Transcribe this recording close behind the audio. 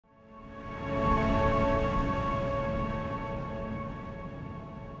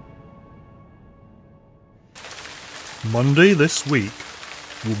Monday this week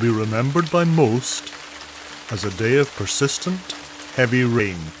will be remembered by most as a day of persistent, heavy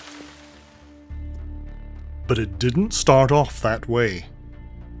rain. But it didn't start off that way.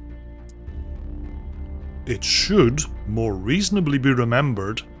 It should more reasonably be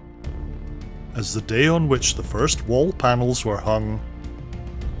remembered as the day on which the first wall panels were hung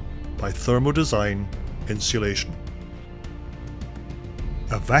by Thermodesign Insulation.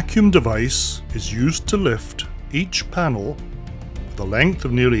 A vacuum device is used to lift each panel with a length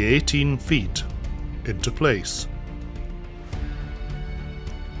of nearly 18 feet into place.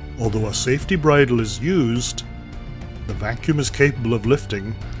 Although a safety bridle is used, the vacuum is capable of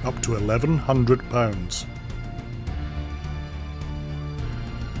lifting up to 1,100 pounds.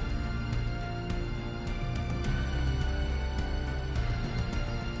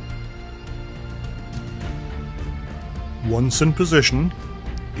 Once in position,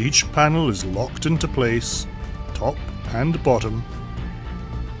 each panel is locked into place, top and bottom,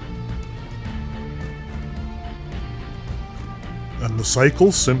 and the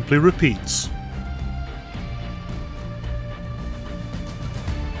cycle simply repeats.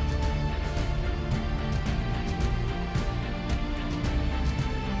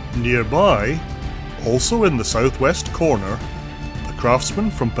 Nearby, also in the southwest corner, the craftsmen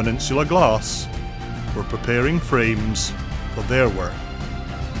from Peninsula Glass were preparing frames for their work.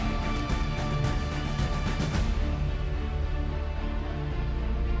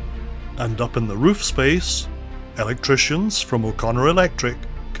 And up in the roof space, electricians from O'Connor Electric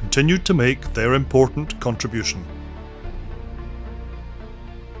continued to make their important contribution.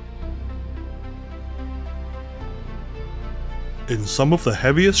 In some of the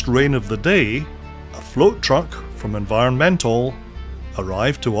heaviest rain of the day, a float truck from Environmentall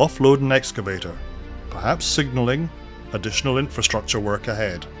arrived to offload an excavator, perhaps signalling additional infrastructure work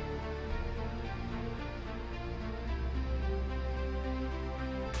ahead.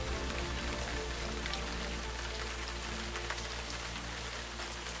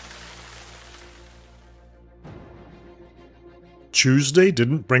 Tuesday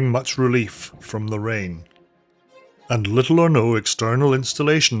didn't bring much relief from the rain, and little or no external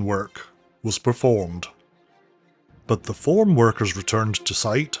installation work was performed. But the form workers returned to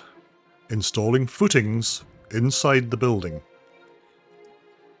site, installing footings inside the building.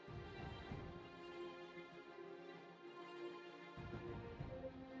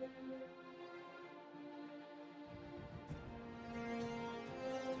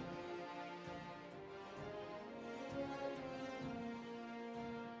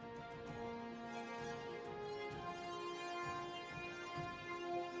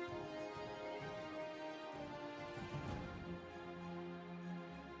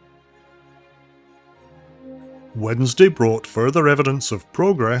 Wednesday brought further evidence of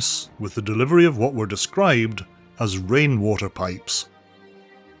progress with the delivery of what were described as rainwater pipes.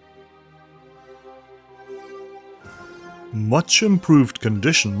 Much improved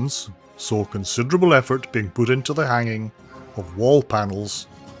conditions saw considerable effort being put into the hanging of wall panels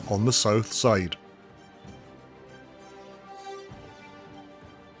on the south side.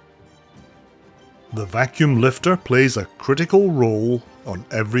 The vacuum lifter plays a critical role on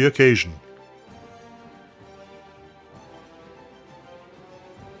every occasion.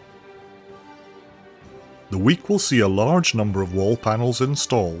 The week will see a large number of wall panels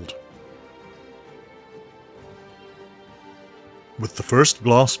installed. With the first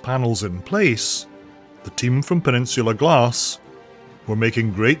glass panels in place, the team from Peninsula Glass were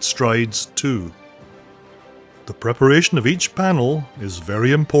making great strides too. The preparation of each panel is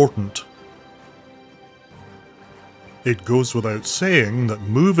very important. It goes without saying that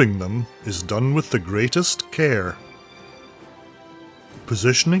moving them is done with the greatest care.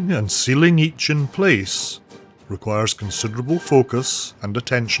 Positioning and sealing each in place requires considerable focus and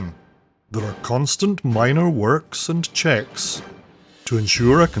attention. There are constant minor works and checks to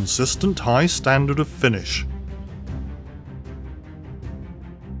ensure a consistent high standard of finish.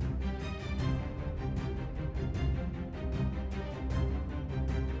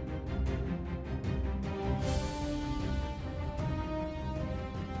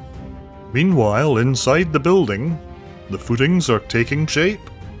 Meanwhile, inside the building, the footings are taking shape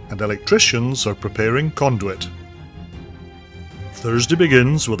and electricians are preparing conduit. Thursday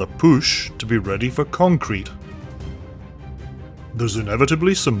begins with a push to be ready for concrete. There's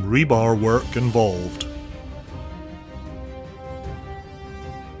inevitably some rebar work involved.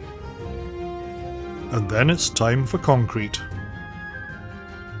 And then it's time for concrete.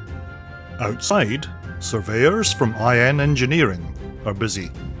 Outside, surveyors from IN Engineering are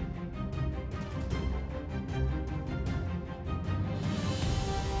busy.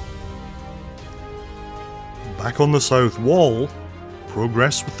 Back on the south wall,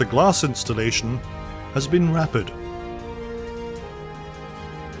 progress with the glass installation has been rapid.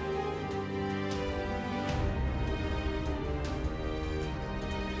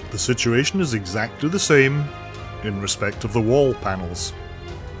 The situation is exactly the same in respect of the wall panels.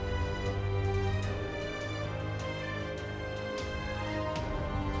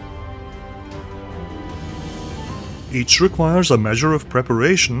 Each requires a measure of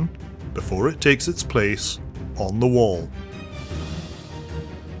preparation before it takes its place on the wall.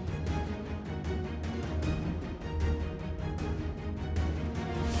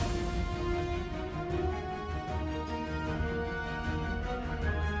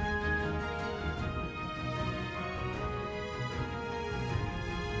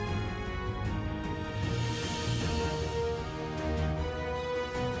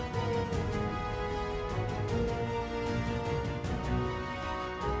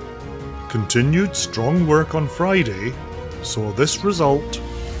 Continued strong work on Friday saw this result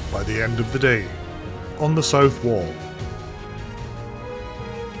by the end of the day on the south wall.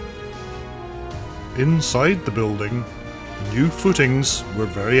 Inside the building, the new footings were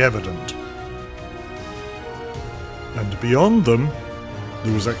very evident. And beyond them,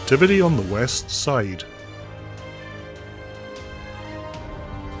 there was activity on the west side.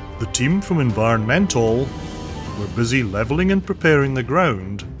 The team from Environmentall were busy levelling and preparing the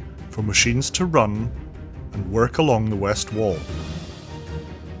ground for machines to run and work along the west wall.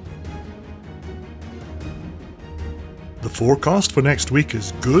 The forecast for next week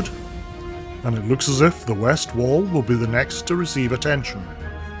is good, and it looks as if the west wall will be the next to receive attention.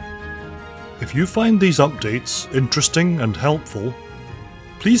 If you find these updates interesting and helpful,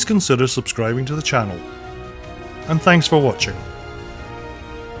 please consider subscribing to the channel. And thanks for watching.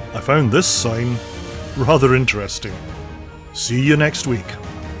 I found this sign rather interesting. See you next week.